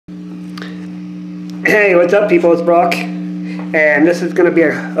Hey, what's up people, it's Brock, and this is going to be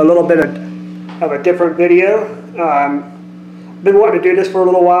a little bit of a different video. Been wanting to do this for a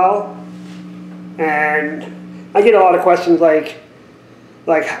little while, and I get a lot of questions like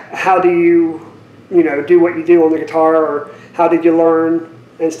how do you do what you do on the guitar, or how did you learn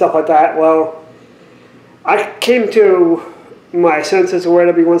and stuff like that. Well, I came to my senses, or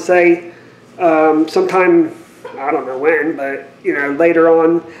whatever you want to say, sometime, I don't know when, but later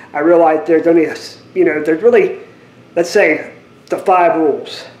on I realized there's only there's really, let's say, the 5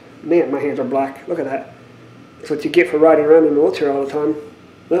 rules. Man, my hands are black. Look at that. That's what you get for riding around in a wheelchair all the time.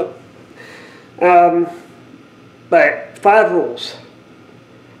 Well, but 5 rules.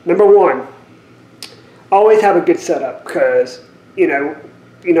 Number 1, always have a good setup, because you know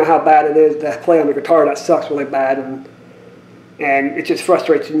how bad it is to play on the guitar that sucks really bad, and it just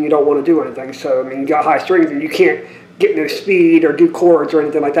frustrates you and you don't want to do anything. So I mean, you got high strings and you can't get no speed or do chords or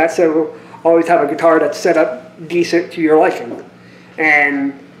anything like that. So always have a guitar that's set up decent to your liking.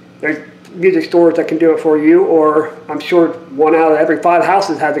 And there's music stores that can do it for you, or I'm sure 1 out of every 5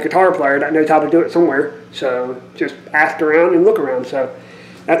 houses has a guitar player that knows how to do it somewhere. So just ask around and look around. So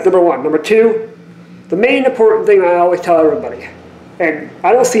that's number 1. Number 2, the main important thing I always tell everybody, and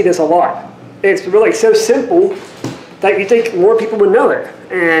I don't see this a lot, it's really so simple that you think more people would know it.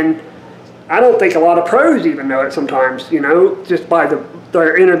 And I don't think a lot of pros even know it sometimes, just by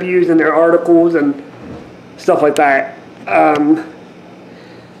their interviews and their articles and stuff like that.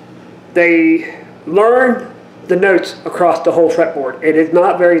 They learn the notes across the whole fretboard. It is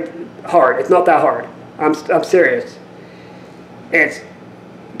not very hard. It's not that hard. I'm serious. It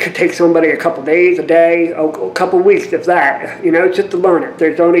could take somebody a couple days, a day, a couple weeks, if that, just to learn it.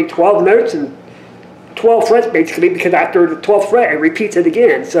 There's only 12 notes and 12 frets basically, because after the 12th fret it repeats it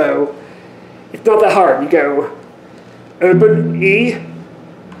again. So it's not that hard. You go open E,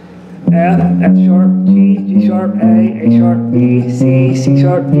 F, F sharp, G, G sharp, A sharp, B, C, C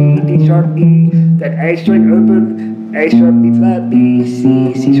sharp, D, D sharp, E, then A string open, A sharp, B flat, B,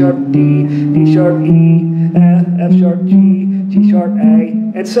 C, C sharp, D, D sharp, E, F, F sharp, G, G sharp, A,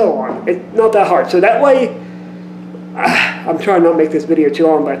 and so on. It's not that hard. So that way, I'm trying not to make this video too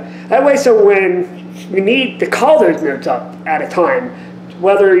long, but that way, so when you need to call those notes up at a time,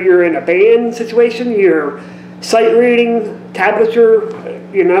 whether you're in a band situation, you're sight reading, tablature,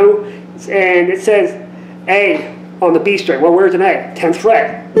 and it says A on the B string. Well, where's an A? 10th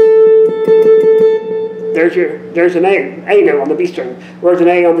fret. There's an A note on the B string. Where's an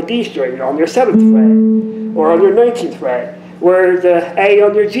A on the D string? On your 7th fret, or on your 19th fret. Where's the A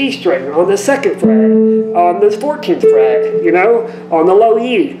on your G string? On the 2nd fret, on the 14th fret, on the low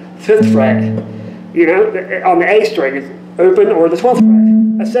E, 5th fret. On the A string, it's open, or the 12th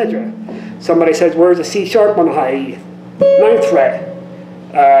fret, etc. Somebody says, where's the C sharp on the high E? 9th fret.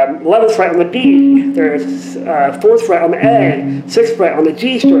 11th fret on the D. There's 4th fret on the A. 6th fret on the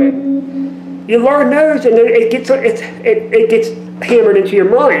G string. You learn those, and it gets hammered into your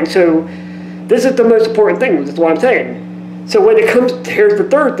mind. So this is the most important thing. That's what I'm saying. So when it comes, here's the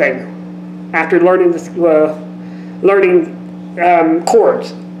 3rd thing. After learning this,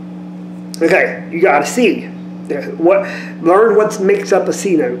 chords. Okay, you got a C. Learn what makes up a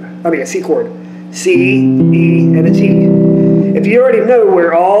C note. A C chord. C, E, and a G. If you already know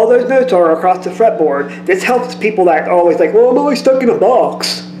where all those notes are across the fretboard, this helps people that are always like, well, I'm always stuck in a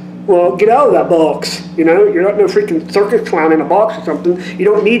box. Well, get out of that box. You're not no freaking circus clown in a box or something. You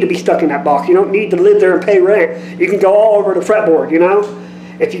don't need to be stuck in that box. You don't need to live there and pay rent. You can go all over the fretboard,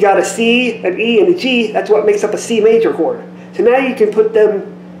 If you got a C, an E, and a G, that's what makes up a C major chord. So now you can put them.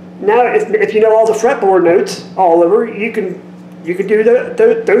 Now, if you know all the fretboard notes all over, you can do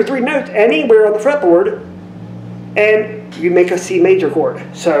those 3 notes anywhere on the fretboard, and you make a C major chord.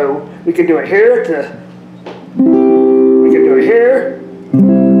 So we can do it here. We can do it here.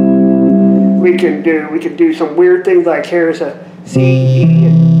 We can do some weird things like here's a C, E,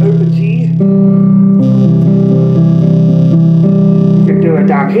 and open G. You can do it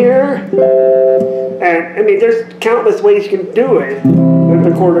down here. And I mean, there's countless ways you can do it.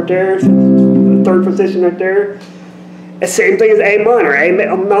 Open chord up there, the 3rd position up there. The same thing as A minor. A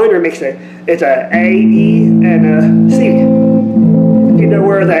minor makes it's a A, E, and a C. If you know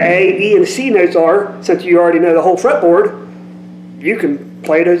where the A, E, and C notes are, since you already know the whole fretboard, you can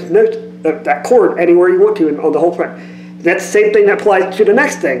play those notes, that chord, anywhere you want to on the whole fret. That's the same thing that applies to the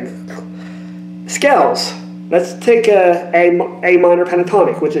next thing. Scales. Let's take a minor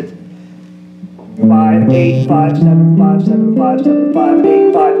pentatonic, which is 5, 8, 5, 7, 5, 7, 5, 7, 5,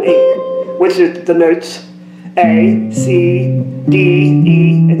 8, 5, 8, which is the notes A, C, D,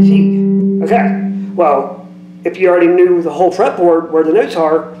 E, and G. Okay, well, if you already knew the whole fretboard where the notes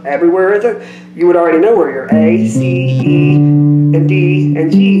are, everywhere you would already know where your A, C, E, and D,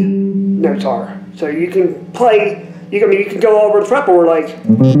 and G notes are. So you can play, you can go all over the fretboard like.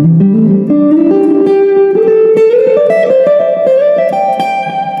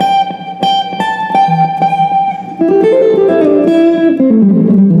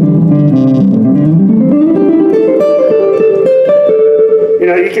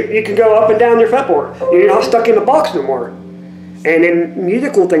 You can go up and down your fretboard. You're not stuck in a box no more. And then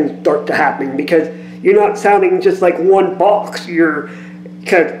musical things start to happen because you're not sounding just like one box.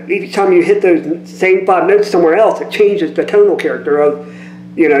 Because each time you hit those same 5 notes somewhere else, it changes the tonal character of,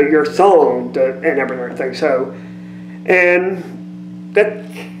 your song and everything. So, and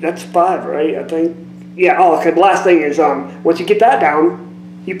that's 5, right? I think. Yeah. Oh, okay. The last thing is once you get that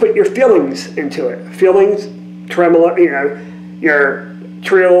down, you put your feelings into it. Feelings, tremolo. Your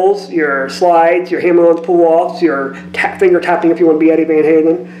trills, your slides, your hammer-ons, pull-offs, your finger tapping if you want to be Eddie Van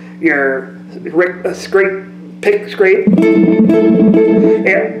Halen, your scrape, pick, scrape,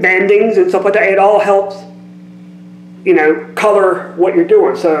 bendings and stuff like that. It all helps, color what you're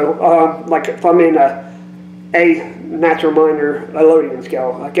doing. So, like if I'm in a natural minor melodian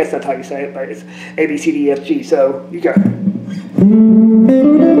scale, I guess that's how you say it, but it's A, B, C, D, E, F, G. So you go.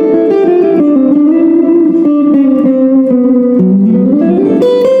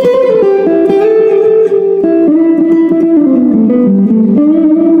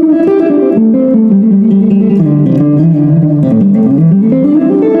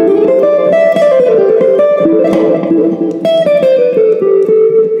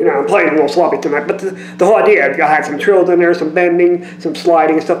 Playing a little sloppy tonight, but the whole idea, I had some trills in there, some bending, some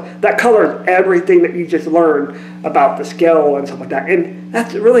sliding and stuff. That colors everything that you just learned about the scale and stuff like that. And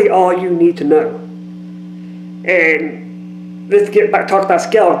that's really all you need to know. And let's get back, talk about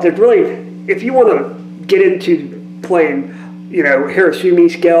scales. There's really, if you want to get into playing, Hiroshima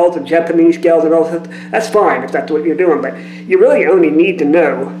scales and Japanese scales and all that, that's fine if that's what you're doing. But you really only need to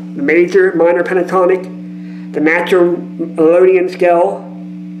know the major, minor pentatonic, the natural melodian scale,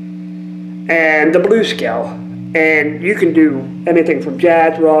 and the blues scale. And you can do anything from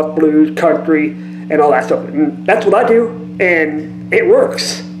jazz, rock, blues, country, and all that stuff. And that's what I do, and it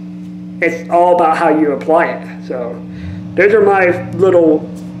works. It's all about how you apply it. So those are my little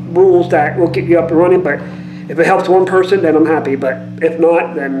rules that will get you up and running, but if it helps one person, then I'm happy. But if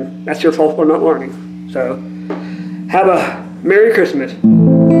not, then that's your fault for not learning. So have a Merry Christmas.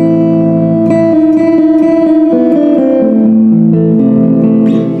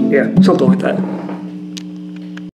 Yeah, something like that.